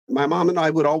My mom and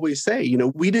I would always say,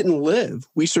 we didn't live,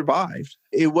 we survived.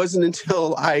 It wasn't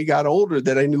until I got older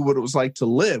that I knew what it was like to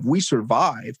live. We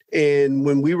survived. And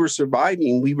when we were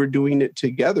surviving, we were doing it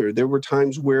together. There were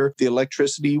times where the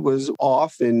electricity was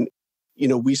off and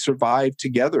we survived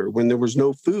together. When there was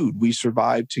no food, we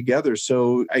survived together.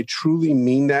 So I truly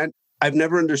mean that. I've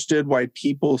never understood why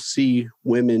people see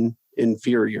women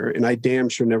inferior. And I damn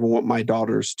sure never want my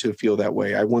daughters to feel that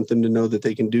way. I want them to know that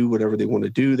they can do whatever they want to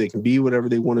do. They can be whatever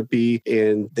they want to be.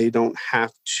 And they don't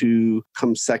have to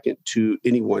come second to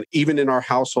anyone. Even in our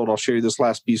household, I'll share this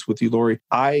last piece with you, Lori.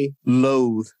 I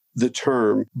loathe the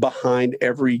term behind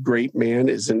every great man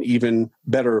is an even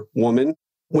better woman.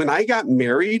 When I got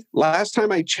married, last time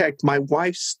I checked, my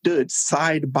wife stood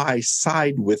side by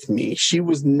side with me. She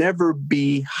was never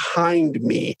behind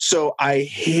me. So I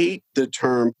hate the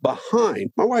term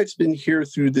behind. My wife's been here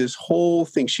through this whole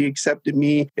thing. She accepted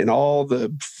me and all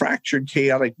the fractured,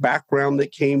 chaotic background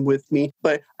that came with me.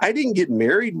 But I didn't get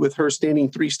married with her standing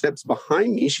 3 steps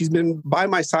behind me. She's been by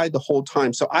my side the whole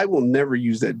time. So I will never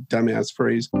use that dumbass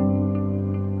phrase.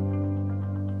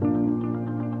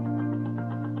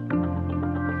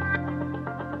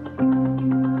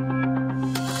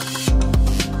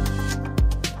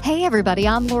 Hey everybody,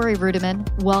 I'm Lori Rudiman.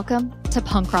 Welcome to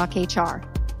Punk Rock HR.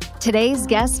 Today's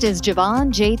guest is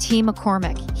Javon JT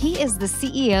McCormick. He is the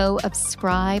CEO of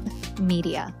Scribe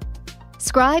Media.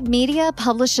 Scribe Media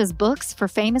publishes books for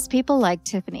famous people like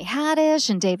Tiffany Haddish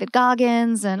and David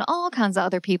Goggins and all kinds of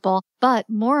other people. But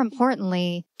more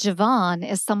importantly, Javon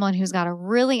is someone who's got a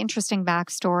really interesting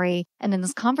backstory. And in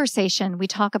this conversation, we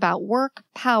talk about work,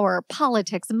 power,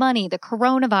 politics, money, the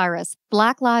coronavirus,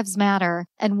 Black Lives Matter,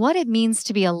 and what it means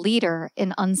to be a leader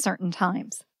in uncertain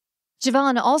times.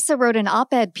 Javon also wrote an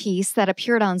op-ed piece that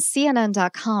appeared on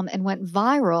CNN.com and went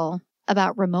viral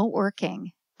about remote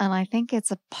working. And I think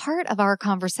it's a part of our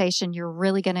conversation you're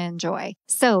really going to enjoy.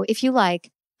 So if you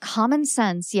like common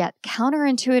sense yet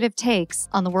counterintuitive takes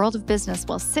on the world of business,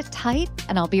 well, sit tight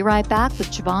and I'll be right back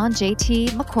with Javon JT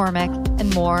McCormick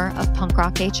and more of Punk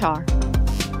Rock HR.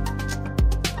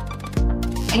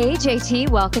 Hey, JT,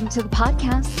 welcome to the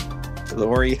podcast.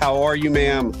 Lori, how are you,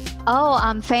 ma'am? Oh,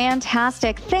 I'm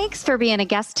fantastic. Thanks for being a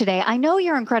guest today. I know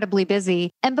you're incredibly busy.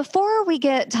 And before we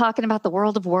get talking about the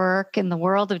world of work and the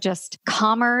world of just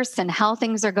commerce and how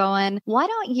things are going, why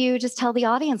don't you just tell the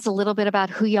audience a little bit about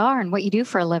who you are and what you do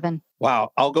for a living?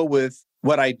 Wow. I'll go with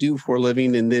what I do for a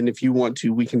living. And then if you want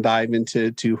to, we can dive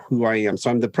into who I am. So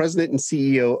I'm the president and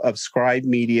CEO of Scribe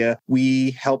Media.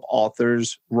 We help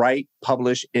authors write,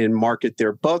 publish, and market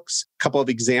their books. A couple of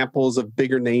examples of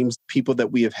bigger names, people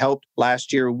that we have helped.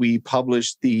 Last year, we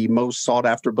published the most sought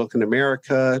after book in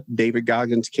America, David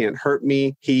Goggins' Can't Hurt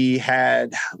Me. He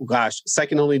had,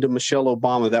 second only to Michelle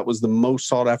Obama, that was the most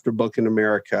sought after book in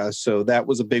America. So that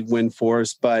was a big win for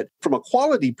us. But from a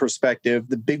quality perspective,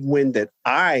 the big win that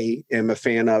I am a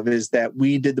fan of is that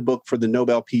we did the book for the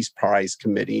Nobel Peace Prize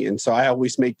Committee. And so I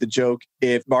always make the joke,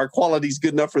 if our quality is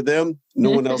good enough for them, no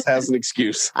one else has an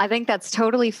excuse. I think that's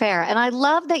totally fair. And I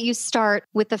love that you start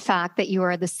with the fact that you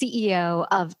are the CEO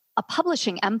of a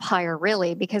publishing empire,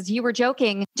 really, because you were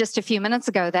joking just a few minutes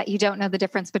ago that you don't know the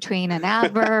difference between an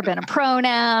adverb and a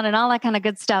pronoun and all that kind of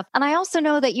good stuff. And I also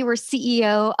know that you were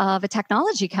CEO of a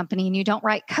technology company and you don't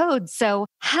write code. So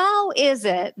how is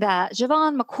it that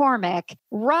Javon McCormick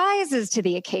rises to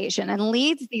the occasion and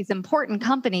leads these important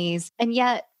companies, and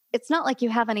yet it's not like you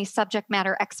have any subject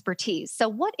matter expertise? So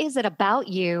what is it about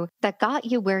you that got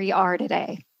you where you are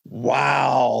today?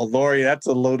 Wow, Lori, that's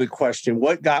a loaded question.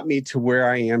 What got me to where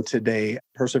I am today?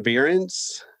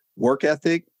 Perseverance, work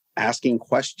ethic, asking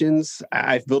questions.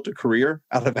 I've built a career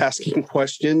out of asking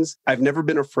questions. I've never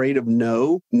been afraid of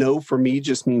no. No for me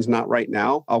just means not right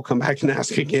now. I'll come back and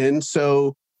ask again.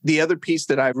 So the other piece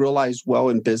that I've realized well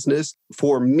in business,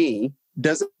 for me,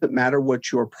 doesn't matter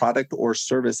what your product or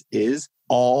service is.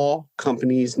 All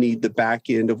companies need the back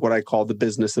end of what I call the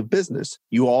business of business.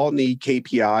 You all need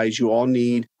KPIs. You all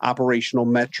need operational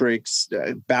metrics,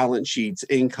 balance sheets,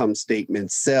 income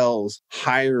statements, sales,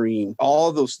 hiring.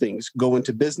 All those things go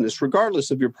into business,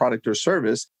 regardless of your product or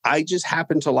service. I just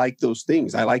happen to like those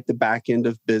things. I like the back end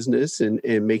of business and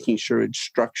making sure it's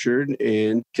structured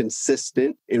and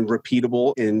consistent and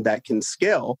repeatable and that can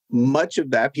scale. Much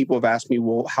of that, people have asked me,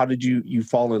 well, how did you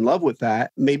fall in love with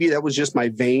that? Maybe that was just my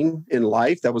vein in life.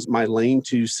 That was my lane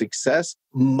to success.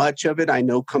 Much of it I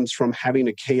know comes from having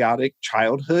a chaotic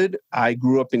childhood. I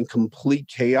grew up in complete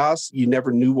chaos. You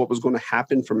never knew what was going to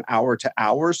happen from hour to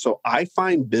hour. So I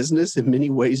find business in many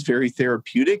ways very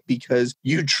therapeutic because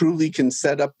you truly can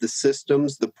set up the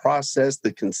systems, the process,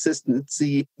 the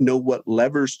consistency, know what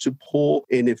levers to pull.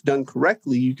 And if done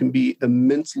correctly, you can be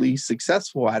immensely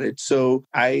successful at it. So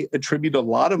I attribute a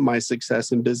lot of my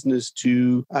success in business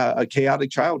to a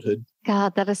chaotic childhood.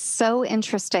 God, that is so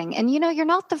interesting. And, you're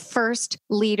not the first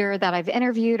leader that I've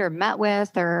interviewed or met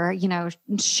with or,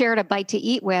 shared a bite to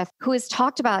eat with who has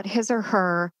talked about his or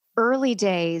her early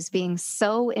days being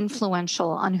so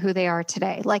influential on who they are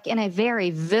today, like in a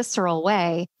very visceral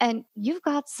way. And you've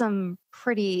got some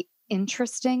pretty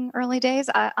interesting early days.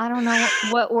 I don't know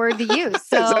what word to use.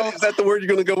 So is that the word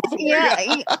you're going to go with?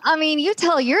 Yeah. I mean, you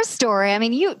tell your story. I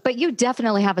mean, but you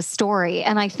definitely have a story.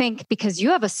 And I think because you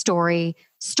have a story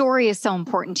is so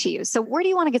important to you. So where do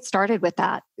you want to get started with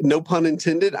that? No pun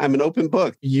intended. I'm an open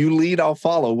book. You lead, I'll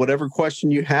follow. Whatever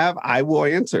question you have, I will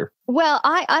answer. Well,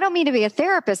 I don't mean to be a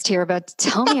therapist here, but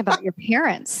tell me about your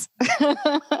parents.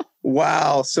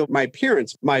 Wow. So my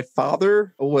parents, my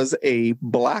father was a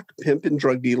black pimp and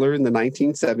drug dealer in the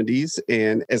 1970s.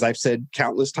 And as I've said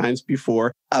countless times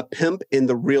before, a pimp in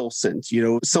the real sense.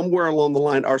 Somewhere along the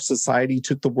line, our society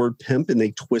took the word pimp and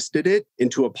they twisted it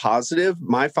into a positive.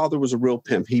 My father was a real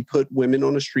pimp. He put women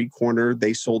on a street corner.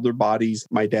 They sold their bodies.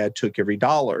 My dad took every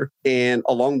dollar. And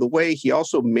along the way, he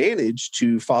also managed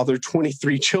to father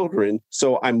 23 children.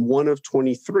 So I'm one of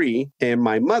 23. And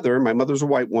my mother's a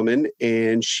white woman,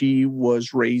 and she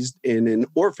was raised in an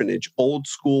orphanage, old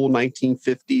school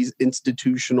 1950s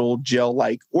institutional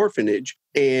jail-like orphanage.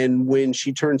 And when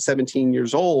she turned 17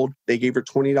 years old, they gave her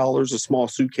 $20, a small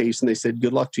suitcase, and they said,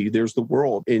 good luck to you. There's the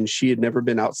world. And she had never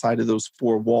been outside of those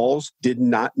four walls, did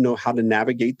not know how to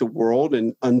navigate the world.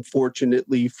 And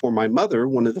unfortunately for my mother,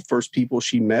 one of the first people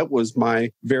she met was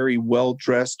my very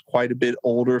well-dressed, quite a bit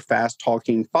older,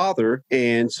 fast-talking father.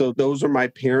 And so those are my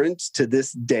parents to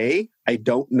this day. I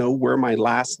don't know where my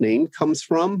last name comes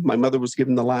from. My mother was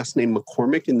given the last name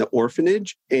McCormick in the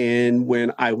orphanage. And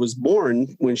when I was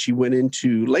born, when she went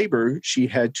into labor, she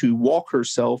had to walk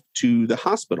herself to the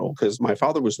hospital because my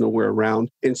father was nowhere around.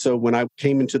 And so when I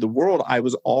came into the world, I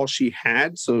was all she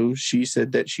had. So she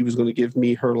said that she was going to give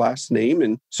me her last name.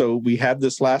 And so we have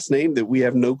this last name that we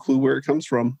have no clue where it comes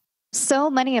from. So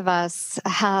many of us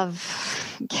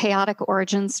have chaotic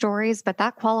origin stories, but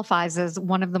that qualifies as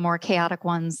one of the more chaotic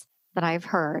ones that I've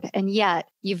heard. And yet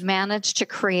you've managed to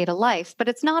create a life, but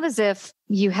it's not as if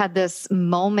you had this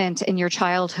moment in your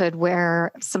childhood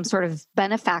where some sort of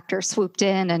benefactor swooped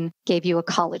in and gave you a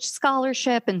college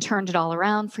scholarship and turned it all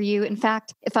around for you. In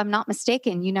fact, if I'm not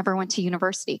mistaken, you never went to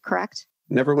university, correct?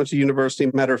 Never went to university.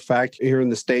 Matter of fact, here in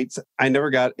the States, I never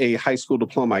got a high school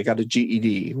diploma. I got a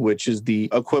GED, which is the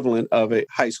equivalent of a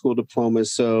high school diploma.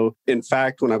 So in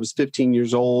fact, when I was 15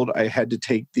 years old, I had to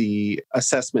take the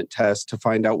assessment test to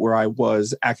find out where I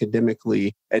was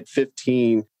academically. At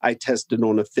 15, I tested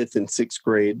on a 5th and 6th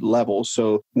grade level.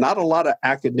 So not a lot of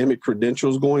academic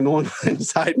credentials going on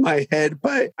inside my head,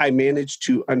 but I managed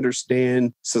to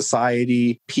understand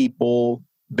society, people,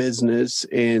 business,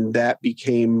 and that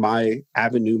became my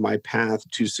avenue, my path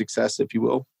to success, if you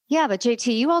will. Yeah, but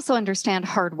JT, you also understand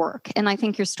hard work. And I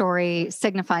think your story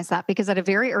signifies that because at a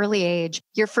very early age,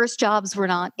 your first jobs were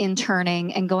not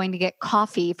interning and going to get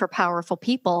coffee for powerful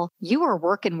people. You were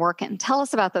working. Tell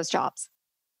us about those jobs.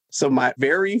 So my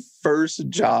very first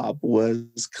job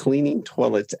was cleaning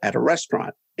toilets at a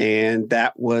restaurant. And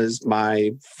that was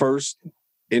my first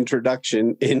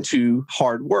introduction into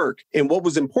hard work. And what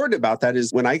was important about that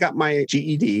is when I got my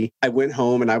GED, I went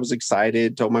home and I was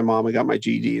excited, told my mom I got my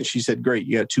GED, and she said, great,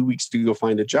 you got 2 weeks to go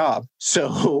find a job.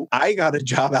 So I got a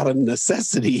job out of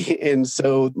necessity. And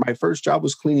so my first job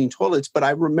was cleaning toilets. But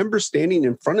I remember standing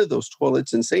in front of those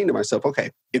toilets and saying to myself,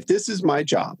 okay, if this is my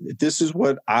job, if this is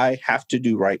what I have to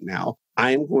do right now,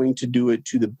 I am going to do it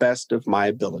to the best of my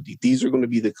ability. These are going to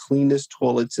be the cleanest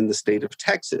toilets in the state of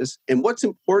Texas. And what's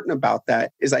important about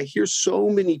that is I hear so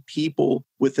many people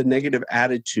with a negative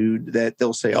attitude that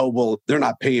they'll say, oh, well, they're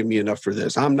not paying me enough for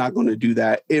this. I'm not going to do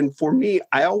that. And for me,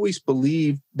 I always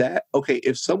believe that, okay,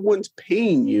 if someone's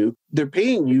paying you, they're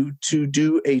paying you to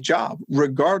do a job,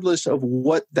 regardless of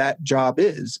what that job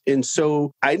is. And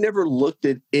so I never looked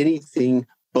at anything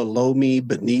below me,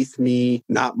 beneath me,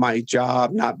 not my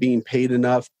job, not being paid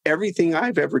enough. everything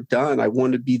I've ever done, I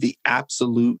want to be the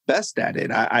absolute best at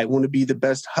it. I want to be the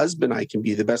best husband I can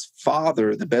be, the best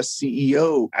father, the best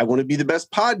CEO. I want to be the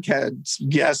best podcast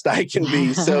guest I can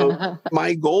be. So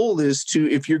my goal is to,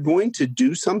 if you're going to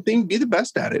do something, be the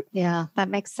best at it. Yeah, that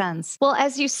makes sense. Well,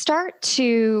 as you start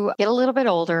to get a little bit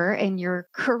older and your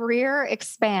career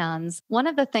expands, one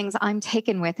of the things I'm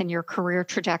taken with in your career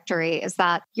trajectory is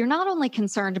that you're not only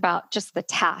concerned about just the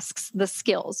tasks, the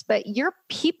skills, but you're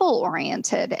people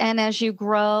oriented. And as you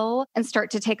grow and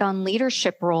start to take on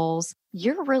leadership roles,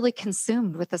 you're really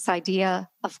consumed with this idea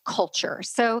of culture.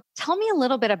 So tell me a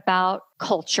little bit about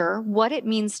culture, what it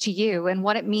means to you and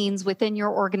what it means within your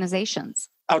organizations.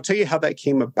 I'll tell you how that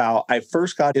came about. I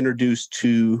first got introduced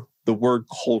to the word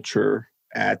culture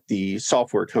at the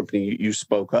software company you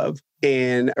spoke of.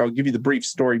 And I'll give you the brief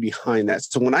story behind that.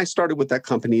 So when I started with that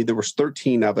company, there was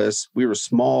 13 of us. We were a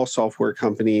small software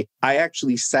company. I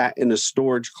actually sat in a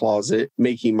storage closet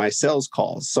making my sales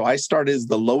calls. So I started as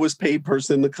the lowest paid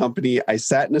person in the company. I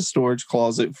sat in a storage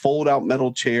closet, fold out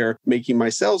metal chair, making my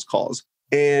sales calls.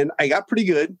 And I got pretty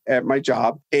good at my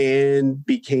job and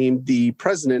became the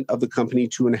president of the company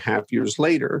 2.5 years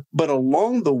later. But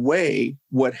along the way,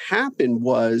 what happened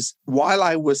was while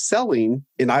I was selling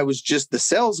and I was just the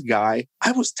sales guy,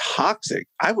 I was toxic.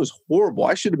 I was horrible.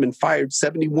 I should have been fired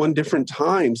 71 different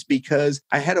times because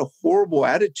I had a horrible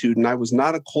attitude and I was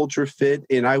not a culture fit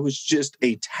and I was just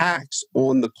a tax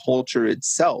on the culture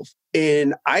itself.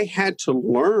 And I had to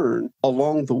learn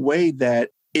along the way that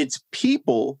it's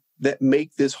people that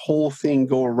make this whole thing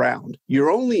go around. You're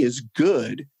only as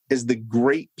good as the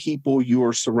great people you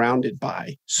are surrounded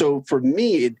by. So for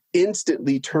me, it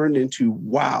instantly turned into,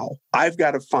 wow, I've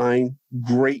got to find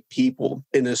great people.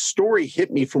 And a story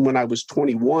hit me from when I was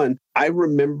 21. I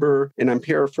remember, and I'm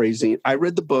paraphrasing, I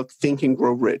read the book Think and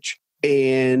Grow Rich.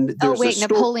 And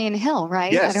Napoleon Hill,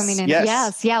 right? Yes, I don't mean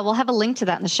yes. Yeah, we'll have a link to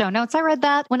that in the show notes. I read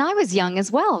that when I was young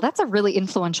as well. That's a really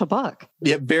influential book.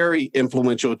 Yeah, very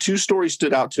influential. Two stories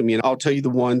stood out to me, and I'll tell you the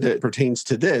one that pertains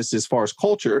to this as far as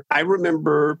culture. I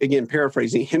remember, again,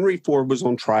 paraphrasing, Henry Ford was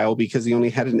on trial because he only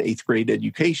had an 8th grade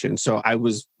education. So I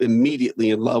was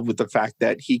immediately in love with the fact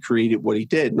that he created what he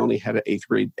did and only had an 8th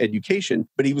grade education.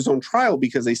 But he was on trial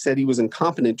because they said he was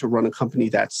incompetent to run a company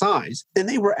that size. And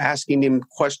they were asking him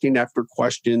question after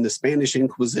question, the Spanish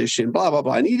Inquisition, blah, blah,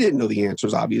 blah. And he didn't know the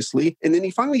answers, obviously. And then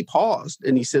he finally paused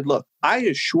and he said, look, I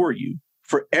assure you,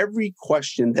 for every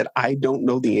question that I don't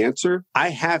know the answer, I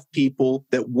have people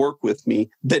that work with me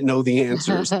that know the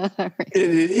answers. And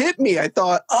it hit me. I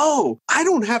thought, oh, I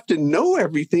don't have to know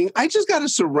everything. I just got to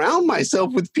surround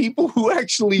myself with people who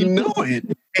actually know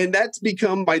it. And that's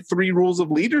become my 3 rules of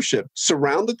leadership.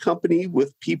 Surround the company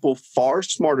with people far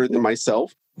smarter than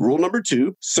myself. Rule number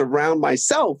 2, surround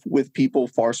myself with people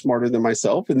far smarter than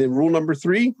myself. And then rule number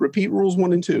 3, repeat rules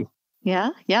 1 and 2.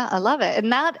 Yeah, I love it.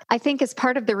 And that, I think, is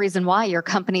part of the reason why your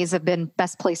companies have been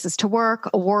best places to work,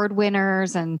 award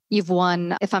winners, and you've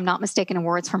won, if I'm not mistaken,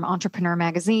 awards from Entrepreneur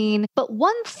Magazine. But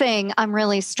one thing I'm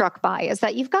really struck by is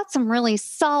that you've got some really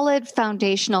solid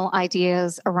foundational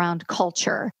ideas around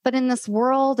culture. But in this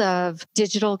world of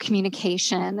digital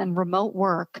communication and remote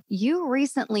work, you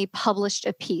recently published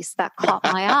a piece that caught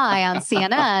my eye on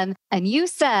CNN, and you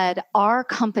said, our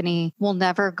company will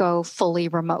never go fully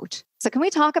remote. So can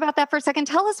we talk about that for a second?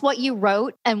 Tell us what you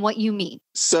wrote and what you mean.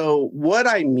 So what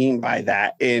I mean by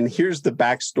that, and here's the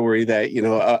backstory that,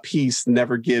 a piece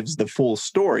never gives the full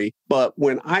story. But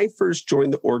when I first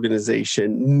joined the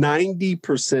organization,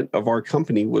 90% of our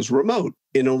company was remote.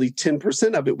 And only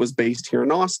 10% of it was based here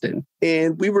in Austin.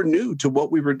 And we were new to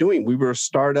what we were doing. We were a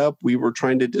startup. We were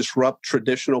trying to disrupt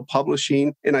traditional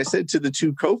publishing. And I said to the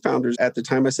 2 co-founders at the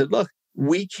time, I said, look,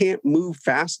 we can't move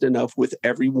fast enough with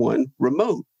everyone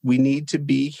remote. We need to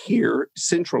be here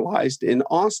centralized in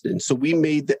Austin. So we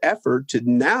made the effort to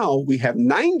now we have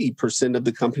 90% of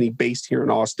the company based here in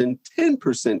Austin,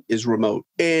 10% is remote.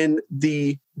 And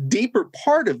the deeper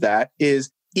part of that is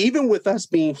even with us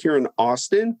being here in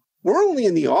Austin, we're only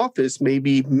in the office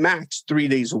maybe max 3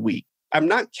 days a week. I'm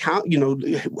not counting,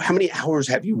 how many hours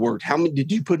have you worked? How many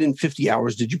did you put in 50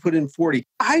 hours? Did you put in 40?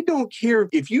 I don't care.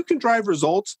 If you can drive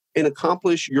results and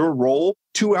accomplish your role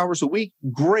 2 hours a week,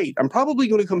 great. I'm probably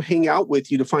going to come hang out with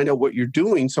you to find out what you're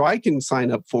doing so I can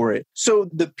sign up for it. So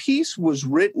the piece was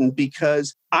written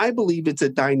because I believe it's a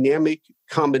dynamic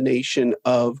combination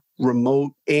of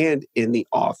remote and in the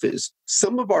office.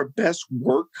 Some of our best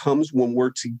work comes when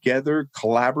we're together,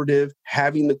 collaborative,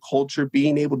 having the culture,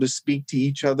 being able to speak to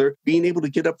each other, being able to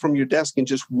get up from your desk and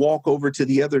just walk over to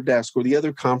the other desk or the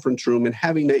other conference room and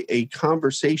having a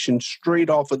conversation straight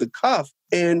off of the cuff.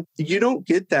 And you don't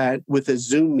get that with a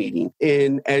Zoom meeting.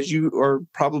 And as you are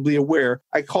probably aware,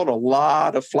 I caught a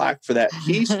lot of flack for that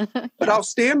piece, but I'll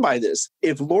stand by this.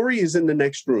 If Lori is in the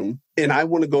next room and I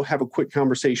want to go have a quick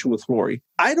conversation with Lori,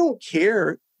 I don't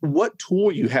care what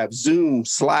tool you have, Zoom,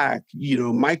 Slack,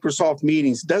 Microsoft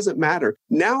Meetings, doesn't matter.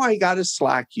 Now I got to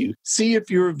Slack you, see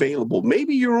if you're available.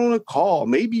 Maybe you're on a call.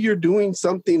 Maybe you're doing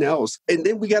something else. And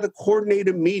then we got to coordinate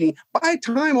a meeting. By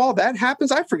the time all that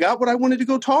happens, I forgot what I wanted to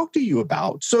go talk to you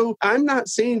about. So I'm not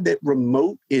saying that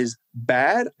remote is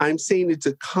bad. I'm saying it's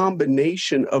a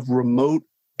combination of remote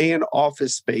and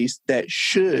office space that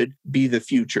should be the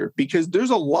future, because there's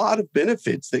a lot of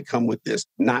benefits that come with this.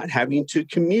 Not having to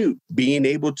commute, being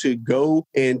able to go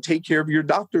and take care of your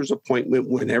doctor's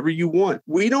appointment whenever you want.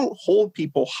 We don't hold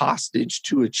people hostage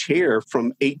to a chair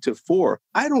from 8 to 4.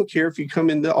 I don't care if you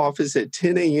come in the office at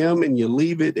 10 a.m. and you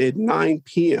leave it at 9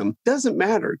 p.m. Doesn't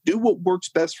matter. Do what works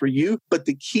best for you. But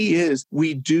the key is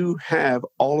we do have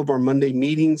all of our Monday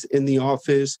meetings in the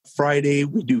office. Friday,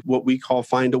 we do what we call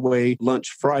Find a Way Lunch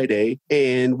Friday,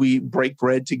 and we break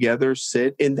bread together,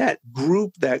 sit in that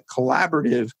group, that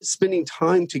collaborative, spending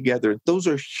time together. Those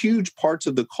are huge parts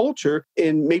of the culture.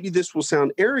 And maybe this will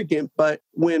sound arrogant, but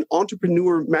when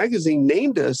Entrepreneur Magazine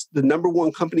named us the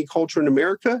 #1 company culture in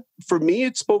America, for me,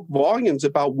 it spoke volumes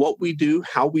about what we do,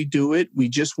 how we do it. We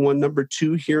just won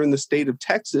 #2 here in the state of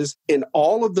Texas. And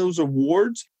all of those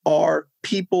awards are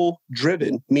people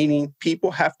driven, meaning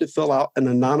people have to fill out an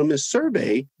anonymous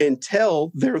survey and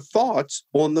tell their thoughts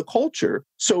on the culture.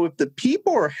 So if the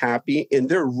people are happy and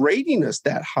they're rating us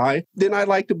that high, then I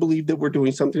like to believe that we're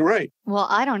doing something right. Well,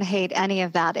 I don't hate any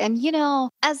of that. And,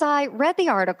 as I read the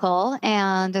article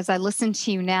and as I listen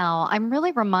to you now, I'm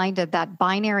really reminded that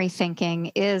binary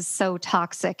thinking is so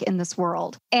toxic in this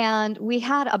world. And we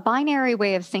had a binary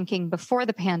way of thinking before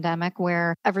the pandemic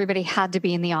where everybody had to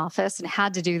be in the office and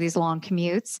had to do these long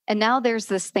commutes. And now there's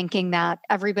this thinking that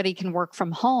everybody can work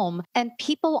from home and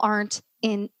people aren't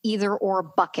in either or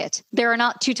bucket. There are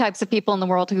not two types of people in the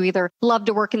world who either love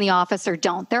to work in the office or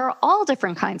don't. There are all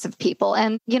different kinds of people.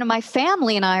 And, my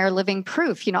family and I are living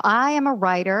proof. I am a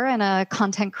writer and a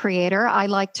content creator. I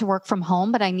like to work from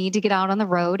home, but I need to get out on the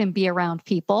road and be around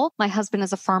people. My husband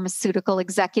is a pharmaceutical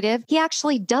executive. He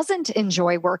actually doesn't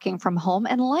enjoy working from home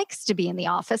and likes to be in the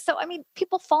office. So,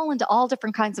 people fall into all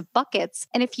different kinds of buckets.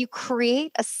 And if you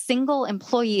create a single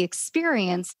employee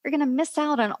experience, you're going to miss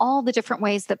out on all the different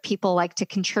ways that people like to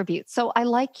contribute. So I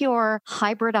like your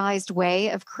hybridized way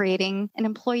of creating an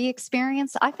employee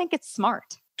experience. I think it's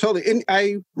smart. Totally. And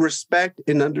I respect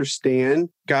and understand.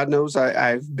 God knows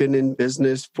I've been in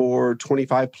business for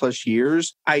 25 plus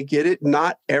years. I get it.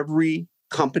 Not every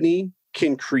company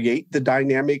can create the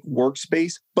dynamic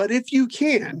workspace. But if you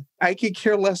can, I could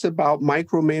care less about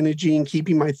micromanaging,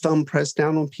 keeping my thumb pressed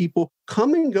down on people.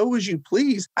 Come and go as you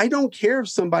please. I don't care if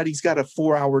somebody's got a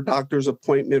 4-hour doctor's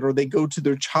appointment or they go to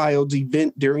their child's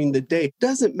event during the day.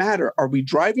 Doesn't matter. Are we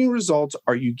driving results?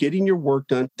 Are you getting your work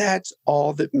done? That's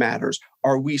all that matters.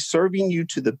 Are we serving you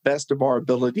to the best of our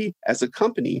ability as a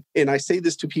company? And I say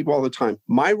this to people all the time.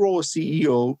 My role as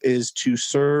CEO is to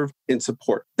serve and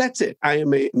support. That's it. I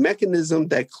am a mechanism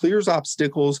that clears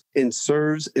obstacles and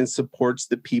serves and supports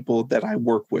the people that I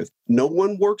work with. No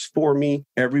one works for me.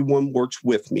 Everyone works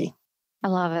with me. I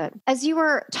love it. As you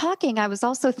were talking, I was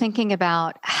also thinking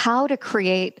about how to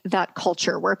create that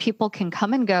culture where people can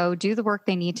come and go, do the work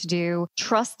they need to do,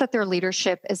 trust that their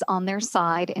leadership is on their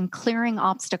side and clearing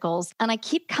obstacles. And I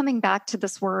keep coming back to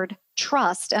this word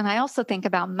trust. And I also think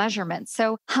about measurement.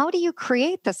 So how do you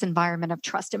create this environment of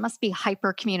trust? It must be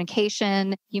hyper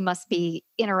communication. You must be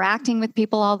interacting with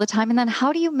people all the time. And then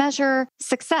how do you measure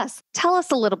success? Tell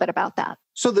us a little bit about that.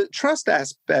 So the trust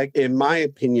aspect, in my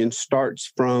opinion,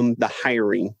 starts from the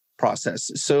hiring process.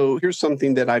 So here's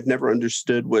something that I've never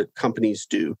understood what companies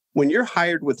do. When you're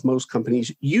hired with most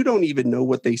companies, you don't even know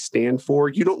what they stand for.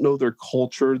 You don't know their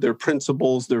culture, their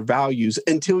principles, their values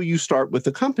until you start with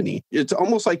the company. It's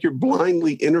almost like you're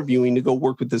blindly interviewing to go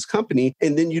work with this company,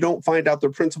 and then you don't find out their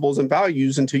principles and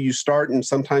values until you start. And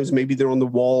sometimes maybe they're on the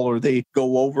wall or they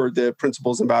go over the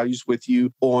principles and values with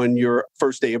you on your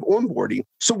first day of onboarding.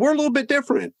 So we're a little bit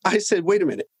different. I said, wait a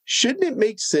minute. Shouldn't it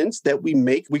make sense that we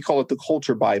call it the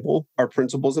culture Bible, our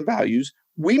principles and values?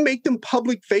 We make them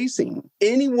public facing.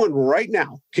 Anyone right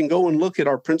now can go and look at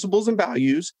our principles and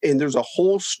values, and there's a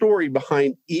whole story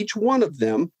behind each one of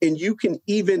them. And you can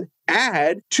even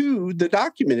add to the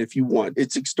document if you want.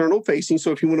 It's external facing.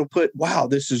 So if you want to put, wow,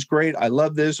 this is great, I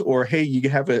love this, or hey, you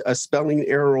have a spelling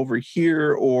error over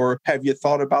here, or have you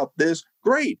thought about this?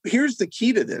 Great. Here's the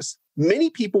key to this. Many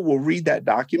people will read that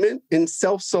document and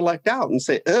self-select out and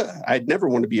say, I'd never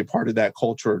want to be a part of that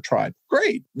culture or tribe.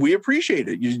 Great. We appreciate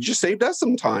it. You just saved us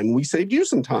some time. We saved you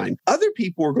some time. Other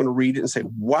people are going to read it and say,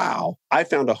 wow, I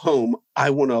found a home.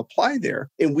 I want to apply there.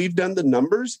 And we've done the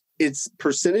numbers. It's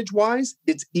percentage-wise,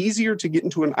 it's easier to get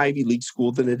into an Ivy League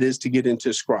school than it is to get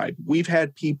into Scribe. We've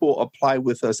had people apply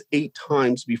with us 8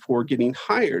 times before getting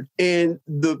hired. And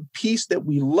the piece that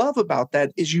we love about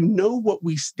that is you know what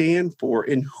we stand for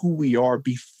and who we are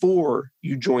before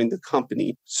you join the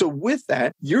company. So with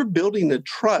that, you're building a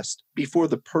trust before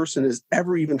the person is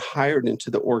ever even hired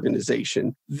into the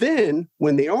organization. Then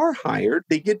when they are hired,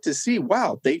 they get to see,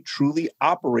 wow, they truly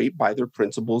operate by their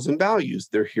principles and values.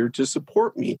 They're here to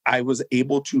support me. I was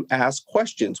able to ask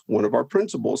questions, one of our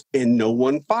principles, and no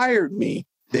one fired me.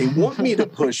 They want me to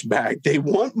push back. They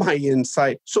want my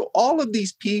insight. So all of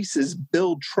these pieces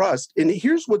build trust. And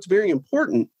here's what's very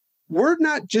important. We're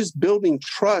not just building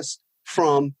trust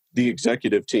from the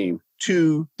executive team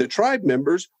to the tribe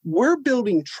members. We're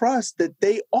building trust that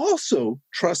they also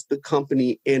trust the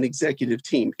company and executive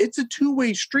team. It's a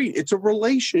two-way street. It's a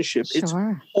relationship. Sure. It's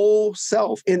whole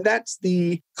self. And that's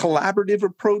the collaborative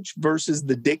approach versus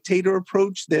the dictator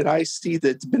approach that I see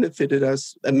that's benefited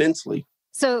us immensely.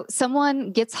 So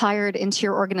someone gets hired into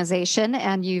your organization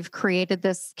and you've created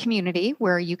this community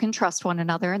where you can trust one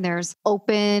another and there's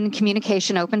open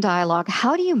communication, open dialogue.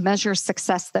 How do you measure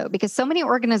success though? Because so many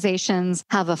organizations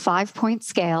have a 5-point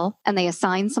scale and they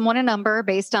assign someone a number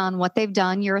based on what they've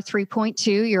done. You're a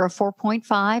 3.2, you're a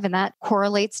 4.5, and that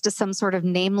correlates to some sort of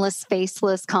nameless,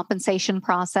 faceless compensation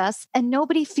process. And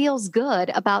nobody feels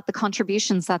good about the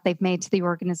contributions that they've made to the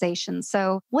organization.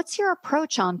 So what's your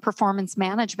approach on performance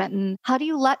management and how do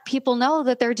you let people know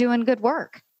that they're doing good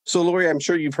work? So, Lori, I'm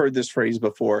sure you've heard this phrase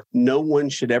before. No one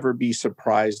should ever be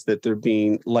surprised that they're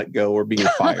being let go or being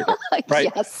fired,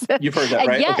 right? Yes. You've heard that,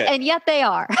 right? And yet they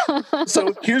are.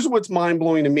 So here's what's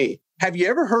mind-blowing to me. Have you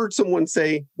ever heard someone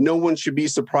say, no one should be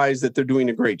surprised that they're doing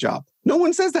a great job? No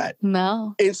one says that.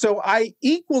 No. And so I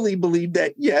equally believe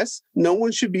that, yes, no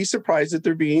one should be surprised that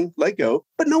they're being let go,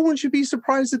 but no one should be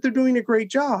surprised that they're doing a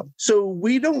great job. So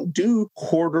we don't do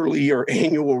quarterly or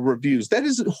annual reviews. That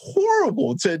is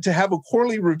horrible to have a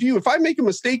quarterly review. If I make a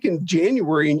mistake in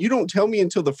January and you don't tell me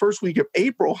until the first week of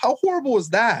April, how horrible is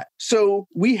that? So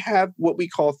we have what we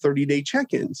call 30-day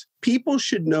check-ins. People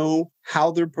should know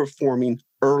how they're performing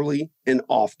early and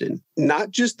often,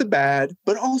 not just the bad,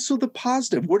 but also the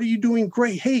positive. What are you doing?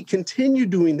 Great. Hey, continue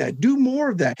doing that. Do more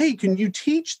of that. Hey, can you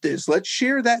teach this? Let's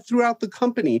share that throughout the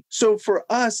company. So for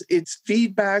us, it's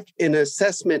feedback and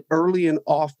assessment early and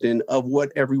often of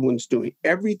what everyone's doing.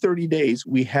 Every 30 days,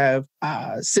 we have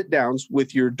sit downs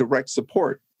with your direct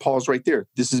support. Pause right there.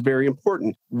 This is very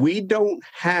important. We don't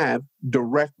have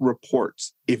direct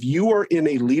reports. If you are in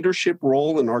a leadership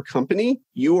role in our company,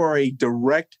 you are a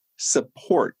direct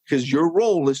support because your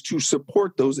role is to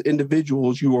support those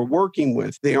individuals you are working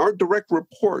with. They aren't direct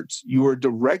reports. You are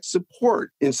direct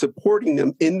support in supporting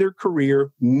them in their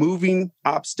career, moving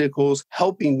obstacles,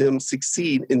 helping them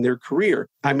succeed in their career.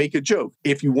 I make a joke.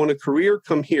 If you want a career,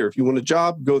 come here. If you want a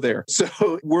job, go there.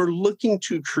 So we're looking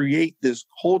to create this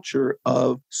culture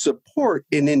of support.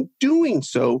 And in doing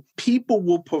so, people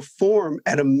will perform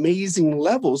at amazing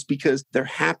levels because they're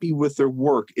happy with their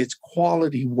work. It's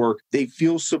quality work. They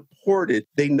feel supported.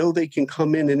 They know they can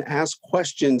come in and ask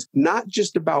questions, not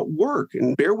just about work.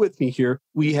 And bear with me here.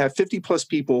 We have 50 plus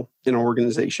people in our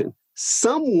organization.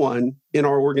 Someone in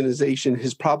our organization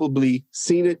has probably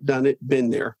seen it, done it, been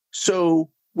there. So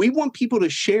we want people to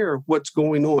share what's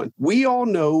going on. We all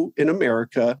know in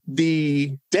America,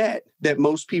 the debt that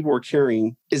most people are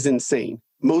carrying is insane.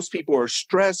 Most people are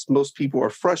stressed. Most people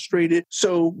are frustrated.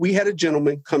 So we had a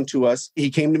gentleman come to us. He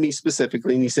came to me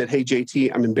specifically and he said, hey,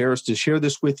 JT, I'm embarrassed to share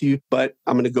this with you, but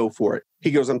I'm going to go for it. He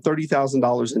goes, I'm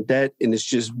 $30,000 in debt and it's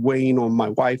just weighing on my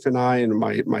wife and I and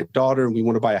my daughter. And we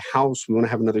want to buy a house. We want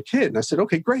to have another kid. And I said,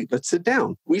 okay, great. Let's sit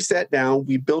down. We sat down.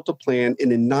 We built a plan.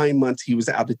 And in 9 months, he was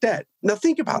out of debt. Now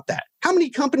think about that. How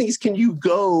many companies can you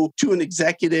go to an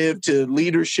executive, to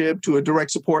leadership, to a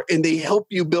direct support, and they help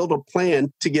you build a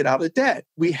plan to get out of debt?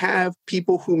 We have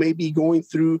people who may be going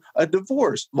through a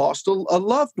divorce, lost a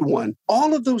loved one.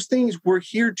 All of those things, we're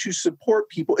here to support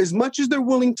people as much as they're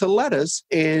willing to let us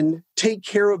and take take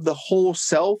care of the whole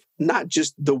self, not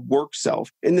just the work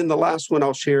self. And then the last one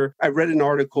I'll share, I read an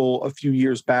article a few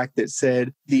years back that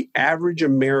said the average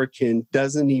American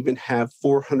doesn't even have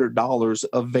 $400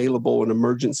 available in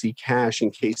emergency cash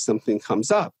in case something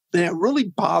comes up. And it really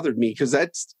bothered me because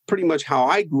that's pretty much how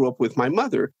I grew up with my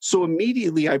mother. So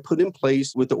immediately I put in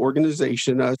place with the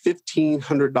organization a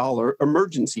 $1,500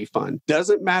 emergency fund.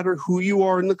 Doesn't matter who you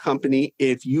are in the company.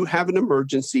 If you have an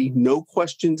emergency, no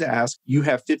questions asked, you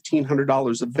have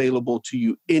 $1,500 available to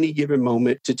you any given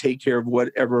moment to take care of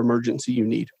whatever emergency you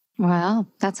need. Wow,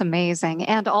 that's amazing.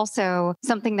 And also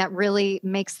something that really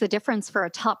makes the difference for a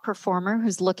top performer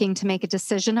who's looking to make a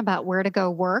decision about where to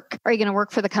go work. Are you going to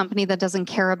work for the company that doesn't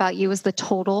care about you as the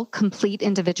total, complete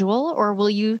individual? Or will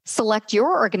you select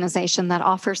your organization that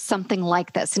offers something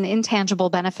like this, an intangible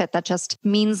benefit that just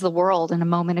means the world in a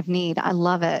moment of need? I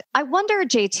love it. I wonder,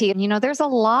 JT, there's a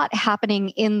lot happening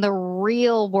in the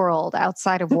real world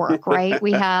outside of work, right?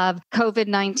 We have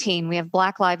COVID-19, we have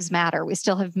Black Lives Matter, we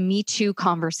still have Me Too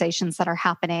conversations that are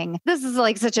happening. This is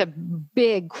like such a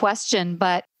big question,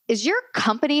 but is your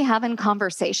company having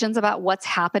conversations about what's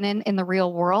happening in the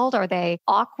real world? Are they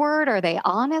awkward? Are they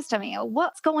honest? I mean,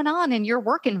 what's going on in your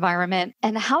work environment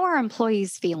and how are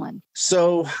employees feeling?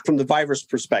 So from the virus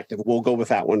perspective, we'll go with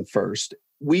that one first.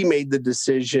 We made the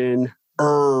decision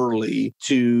early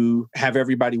to have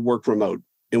everybody work remote.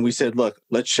 And we said, look,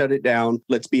 let's shut it down.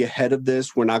 Let's be ahead of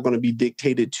this. We're not going to be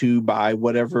dictated to by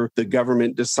whatever the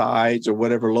government decides or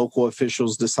whatever local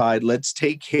officials decide. Let's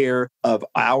take care of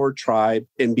our tribe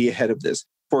and be ahead of this.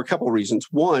 For a couple of reasons.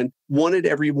 One, wanted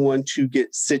everyone to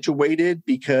get situated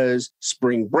because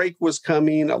spring break was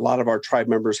coming. A lot of our tribe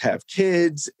members have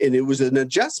kids, and it was an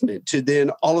adjustment to then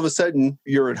all of a sudden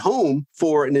you're at home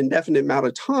for an indefinite amount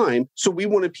of time. So we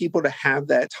wanted people to have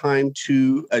that time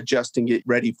to adjust and get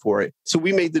ready for it. So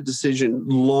we made the decision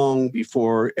long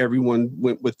before everyone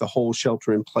went with the whole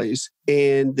shelter in place.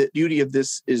 And the beauty of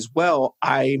this as well,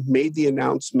 I made the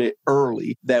announcement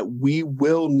early that we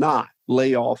will not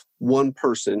lay off one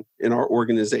person in our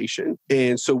organization.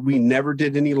 And so we never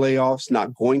did any layoffs,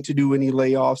 not going to do any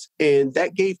layoffs. And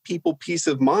that gave people peace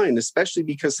of mind, especially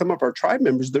because some of our tribe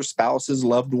members, their spouses,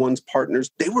 loved ones, partners,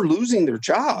 they were losing their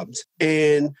jobs.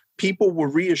 And people were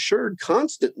reassured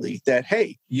constantly that,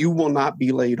 hey, you will not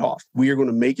be laid off. We are going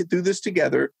to make it through this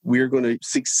together. We are going to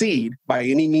succeed by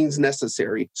any means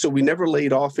necessary. So we never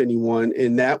laid off anyone.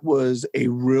 And that was a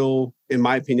real, in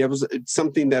my opinion, that was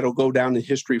something that'll go down in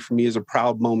history for me as a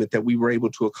proud moment that we were able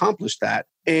to accomplish that.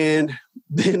 And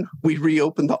then we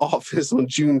reopened the office on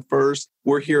June 1st.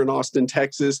 We're here in Austin,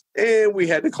 Texas, and we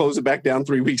had to close it back down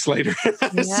 3 weeks later.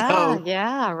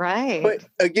 Yeah, right. But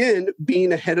again,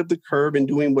 being ahead of the curve and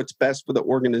doing what's best for the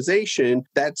organization,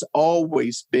 that's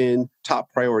always been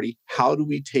top priority. How do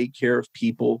we take care of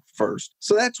people first?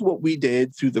 So that's what we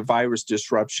did through the virus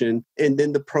disruption. And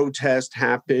then the protest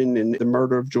happened and the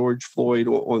murder of George Floyd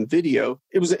on video.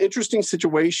 It was an interesting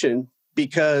situation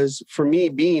because for me,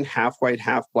 being half white,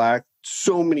 half Black,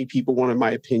 so many people wanted my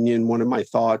opinion, wanted my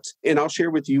thoughts. And I'll share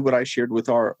with you what I shared with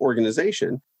our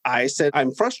organization. I said,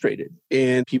 I'm frustrated.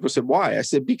 And people said, why? I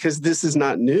said, because this is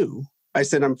not new. I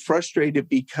said, I'm frustrated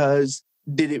because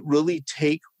did it really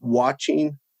take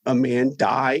watching a man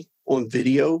die on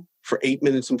video for 8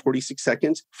 minutes and 46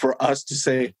 seconds for us to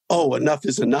say, oh, enough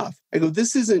is enough? I go,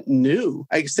 this isn't new.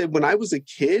 I said, when I was a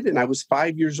kid and I was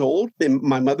 5 years old, and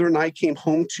my mother and I came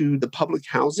home to the public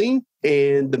housing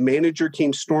and the manager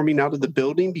came storming out of the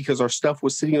building because our stuff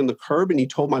was sitting on the curb and he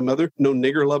told my mother, no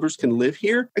nigger lovers can live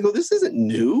here. I go, this isn't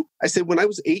new. I said, when I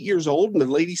was 8 years old and the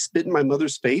lady spit in my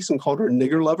mother's face and called her a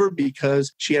nigger lover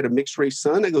because she had a mixed race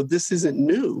son, I go, this isn't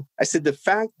new. I said, the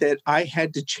fact that I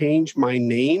had to change my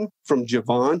name from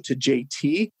Javon to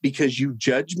JT because you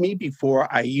judged me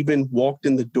before I even walked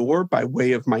in the door by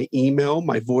way of my email,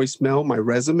 my voicemail, my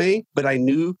resume. But I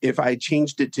knew if I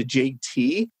changed it to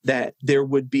JT, that there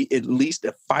would be at least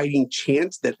a fighting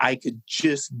chance that I could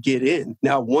just get in.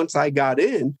 Now, once I got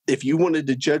in, if you wanted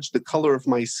to judge the color of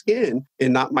my skin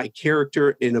and not my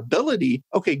character and ability,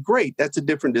 okay, great. That's a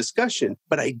different discussion.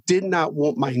 But I did not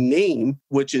want my name,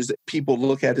 which is people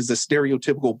look at as a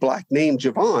stereotypical Black name,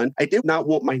 Javon. I did not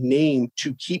want my name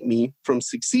to keep me from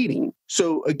succeeding.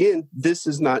 So again, this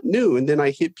is not new. And then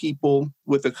I hit people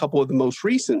with a couple of the most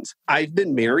recents. I've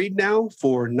been married now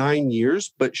for 9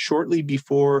 years, but shortly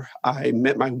before I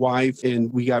met my wife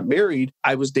and we got married,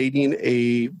 I was dating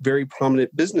a very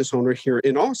prominent business owner here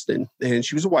in Austin. And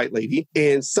she was a white lady.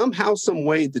 And somehow, some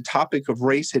way, the topic of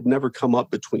race had never come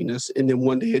up between us. And then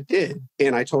one day it did.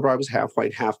 And I told her I was half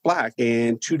white, half Black.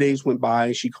 And 2 days went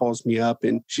by. She calls me up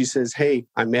and she says, hey,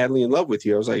 I'm madly in love with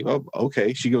you. I was like, oh,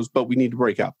 okay. She goes, but we need to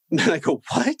break up. And I go,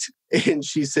 what? And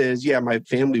she says, yeah, my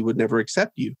family would never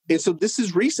accept you. And so this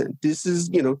is recent. This is,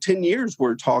 10 years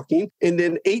we're talking. And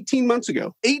then 18 months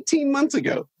ago,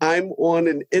 I'm on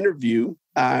an interview.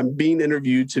 I'm being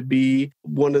interviewed to be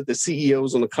one of the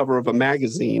CEOs on the cover of a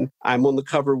magazine. I'm on the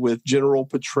cover with General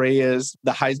Petraeus,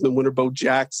 the Heisman winner Bo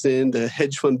Jackson, the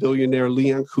hedge fund billionaire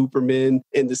Leon Cooperman,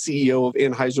 and the CEO of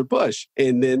Anheuser-Busch.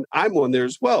 And then I'm on there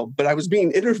as well. But I was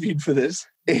being interviewed for this.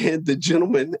 And the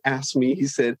gentleman asked me, he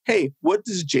said, hey, what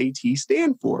does JT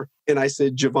stand for? And I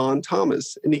said, Javon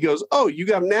Thomas. And he goes, oh, you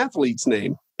got an athlete's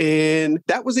name. And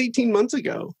that was 18 months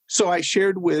ago. So I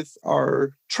shared with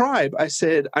our tribe, I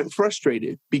said, I'm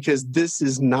frustrated because this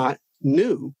is not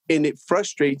new. And it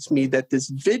frustrates me that this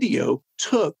video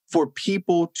took for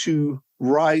people to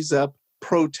rise up,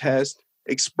 protest,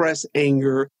 express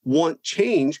anger, want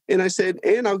change. And I said,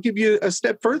 and I'll give you a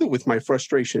step further with my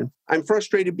frustration. I'm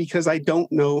frustrated because I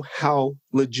don't know how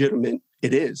legitimate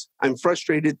it is. I'm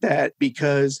frustrated that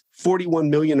because 41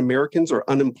 million Americans are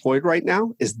unemployed right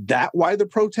now. Is that why the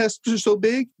protests are so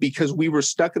big? Because we were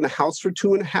stuck in the house for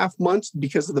 2.5 months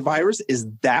because of the virus? Is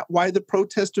that why the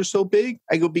protests are so big?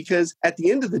 I go, because at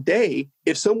the end of the day,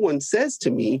 if someone says to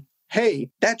me, hey,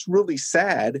 that's really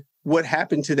sad, what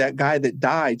happened to that guy that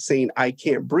died saying, I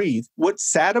can't breathe. What's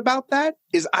sad about that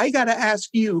is I got to ask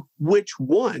you, which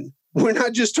one? We're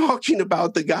not just talking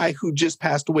about the guy who just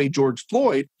passed away, George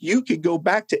Floyd. You could go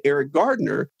back to Eric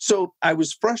Gardner. So I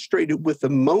was frustrated with the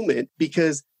moment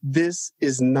because this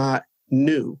is not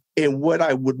new. And what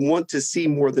I would want to see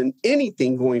more than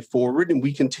anything going forward, and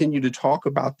we continue to talk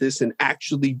about this and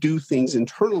actually do things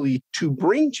internally to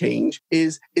bring change,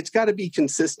 is it's got to be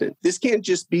consistent. This can't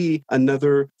just be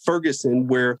another Ferguson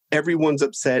where everyone's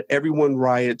upset, everyone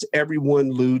riots,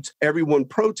 everyone loots, everyone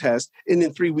protests, and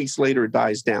then 3 weeks later it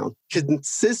dies down.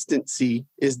 Consistency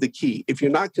is the key. If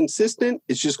you're not consistent,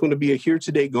 it's just going to be a here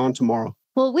today, gone tomorrow.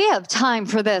 Well, we have time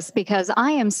for this because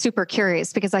I am super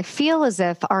curious because I feel as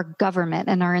if our government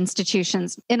and our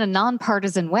institutions in a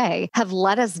nonpartisan way have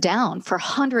let us down for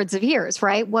hundreds of years,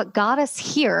 right? What got us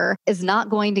here is not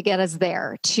going to get us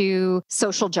there, to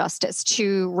social justice,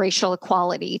 to racial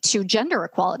equality, to gender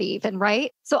equality even,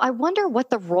 right? So I wonder what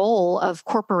the role of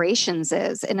corporations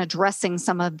is in addressing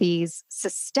some of these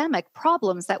systemic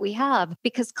problems that we have,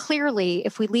 because clearly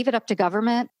if we leave it up to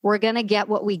government, we're going to get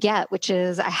what we get, which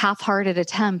is a half-hearted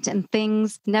attempt and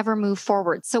things never move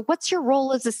forward. So what's your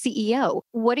role as a CEO?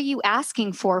 What are you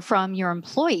asking for from your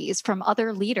employees, from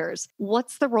other leaders?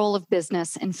 What's the role of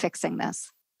business in fixing this?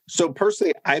 So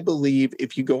personally, I believe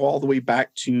if you go all the way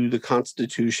back to the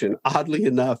Constitution, oddly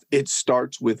enough, it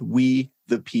starts with we,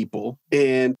 the people.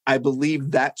 And I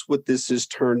believe that's what this has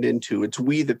turned into. It's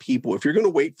we, the people. If you're going to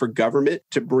wait for government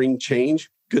to bring change,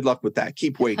 good luck with that.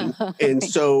 Keep waiting. And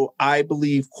so I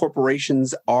believe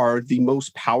corporations are the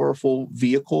most powerful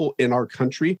vehicle in our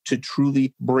country to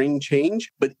truly bring change.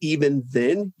 But even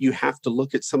then, you have to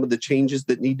look at some of the changes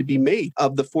that need to be made.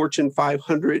 Of the Fortune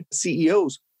 500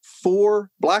 CEOs, 4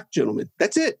 Black gentlemen.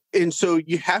 That's it. And so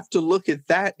you have to look at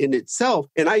that in itself.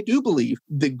 And I do believe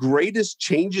the greatest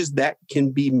changes that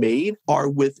can be made are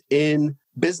within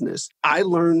business. I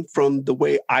learned from the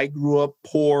way I grew up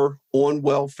poor, on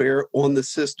welfare, on the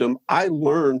system. I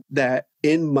learned that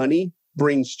in money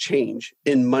brings change,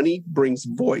 and money brings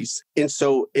voice. And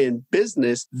so in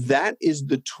business, that is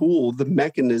the tool, the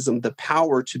mechanism, the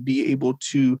power to be able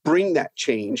to bring that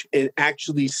change and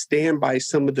actually stand by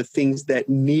some of the things that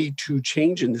need to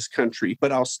change in this country.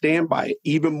 But I'll stand by it.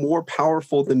 Even more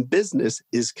powerful than business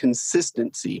is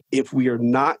consistency. If we are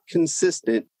not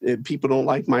consistent, people don't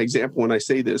like my example when I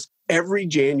say this, every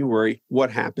January, what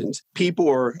happens? People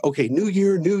are, okay, new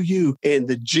year, new you. And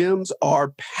the gyms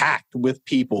are packed with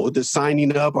people. The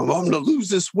signing up, I'm going to lose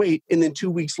this weight. And then 2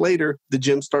 weeks later, the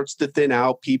gym starts to thin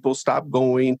out. People stop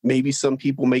going. Maybe some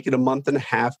people make it a month and a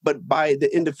half. But by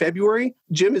the end of February,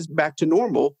 gym is back to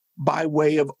normal by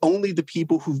way of only the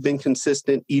people who've been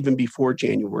consistent even before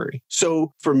January.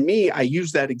 So for me, I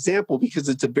use that example because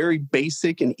it's a very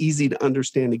basic and easy to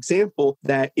understand example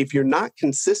that if you're not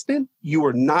consistent, you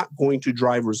are not going to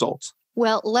drive results.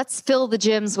 Well, let's fill the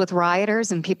gyms with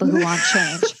rioters and people who want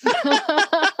change.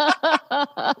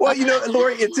 Well,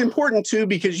 Lori, it's important too,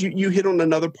 because you hit on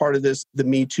another part of this, the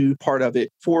Me Too part of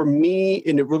it. For me,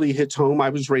 and it really hits home, I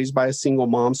was raised by a single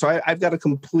mom. So I've got a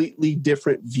completely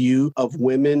different view of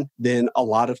women than a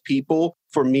lot of people.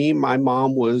 For me, my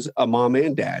mom was a mom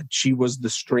and dad. She was the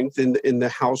strength in the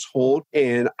household.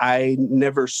 And I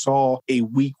never saw a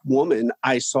weak woman.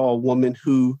 I saw a woman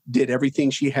who did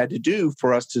everything she had to do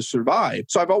for us to survive.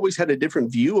 So I've always had a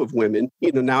different view of women.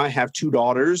 Now I have 2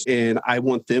 daughters and I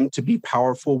want them to be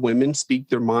powerful women, speak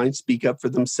their mind, speak up for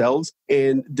themselves.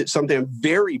 And something I'm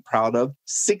very proud of,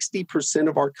 60%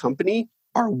 of our company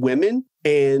are women,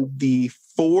 and the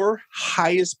 4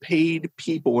 highest paid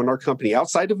people in our company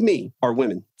outside of me are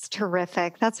women. It's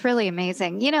terrific. That's really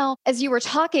amazing. As you were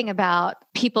talking about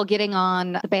people getting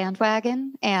on the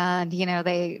bandwagon and,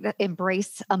 they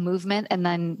embrace a movement and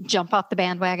then jump off the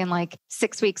bandwagon like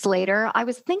 6 weeks later, I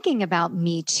was thinking about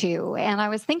Me Too. And I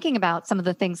was thinking about some of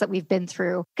the things that we've been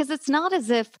through, because it's not as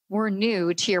if we're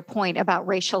new to your point about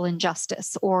racial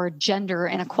injustice or gender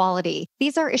inequality.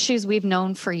 These are issues we've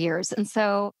known for years. And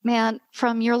so, man,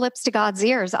 from your lips to God's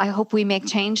ears, I hope we make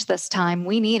change this time.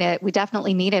 We need it. We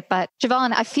definitely need it. But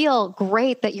Javon, I feel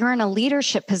great that you're in a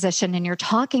leadership position and you're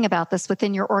talking about this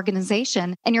within your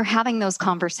organization and you're having those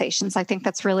conversations. I think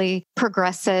that's really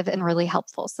progressive and really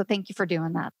helpful. So thank you for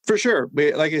doing that. For sure.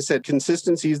 Like I said,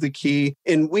 consistency is the key.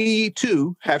 And we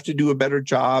too have to do a better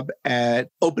job at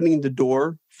opening the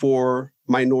door for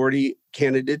minority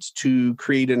candidates to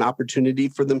create an opportunity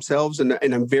for themselves. And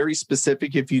I'm very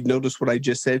specific, if you notice what I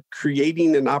just said,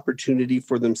 creating an opportunity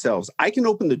for themselves. I can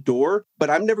open the door, but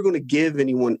I'm never going to give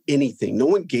anyone anything. No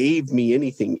one gave me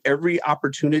anything. Every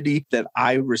opportunity that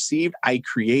I received, I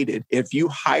created. If you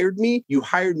hired me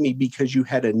because you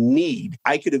had a need.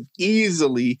 I could have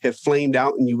easily have flamed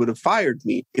out and you would have fired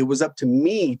me. It was up to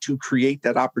me to create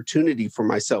that opportunity for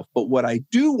myself. But what I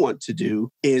do want to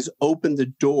do is open the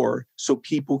door so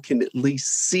people can at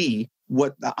least see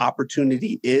what the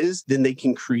opportunity is, then they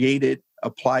can create it,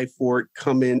 apply for it,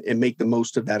 come in and make the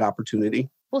most of that opportunity.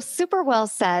 Well, super well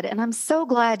said. And I'm so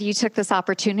glad you took this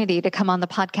opportunity to come on the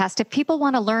podcast. If people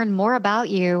want to learn more about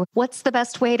you, what's the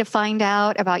best way to find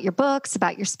out about your books,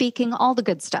 about your speaking, all the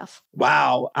good stuff?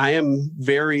 Wow. I am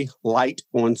very light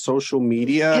on social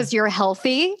media. Because you're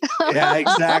healthy. Yeah,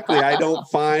 exactly. I don't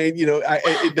find,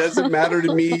 it doesn't matter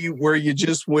to me where you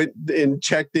just went and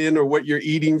checked in or what you're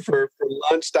eating for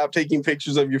lunch. Stop taking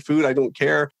pictures of your food. I don't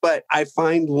care. But I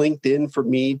find LinkedIn for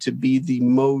me to be the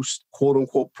most quote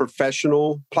unquote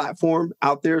professional platform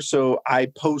out there. So I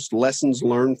post lessons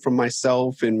learned from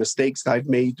myself and mistakes I've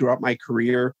made throughout my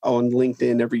career on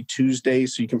LinkedIn every Tuesday.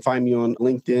 So you can find me on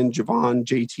LinkedIn, Javon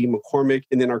JT McCormick.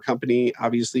 And then our company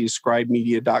obviously is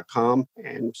scribemedia.com.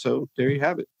 And so there you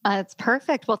have it. That's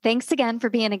perfect. Well, thanks again for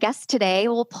being a guest today.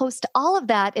 We'll post all of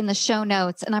that in the show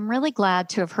notes. And I'm really glad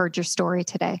to have heard your story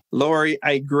today. Lori,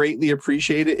 I greatly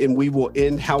appreciate it. And we will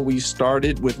end how we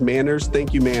started with manners.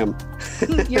 Thank you, ma'am.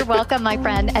 You're welcome, my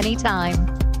friend.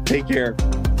 Anytime. Take care.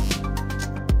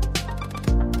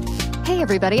 Hey,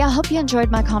 everybody. I hope you enjoyed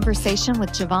my conversation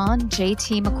with Javon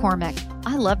JT McCormick.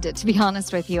 I loved it, to be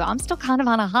honest with you. I'm still kind of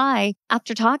on a high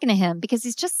after talking to him because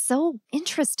he's just so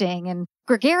interesting and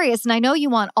gregarious. And I know you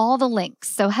want all the links.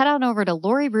 So head on over to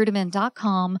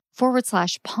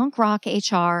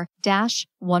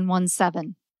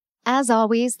lorirudiman.com/punkrockhr-117. As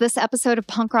always, this episode of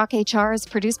Punk Rock HR is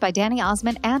produced by Danny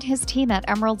Osmond and his team at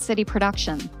Emerald City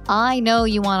Production. I know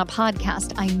you want a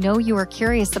podcast. I know you are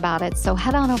curious about it. So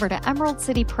head on over to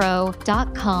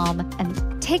emeraldcitypro.com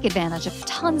and take advantage of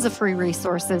tons of free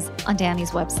resources on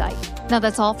Danny's website. Now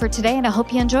that's all for today, and I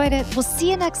hope you enjoyed it. We'll see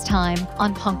you next time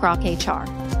on Punk Rock HR.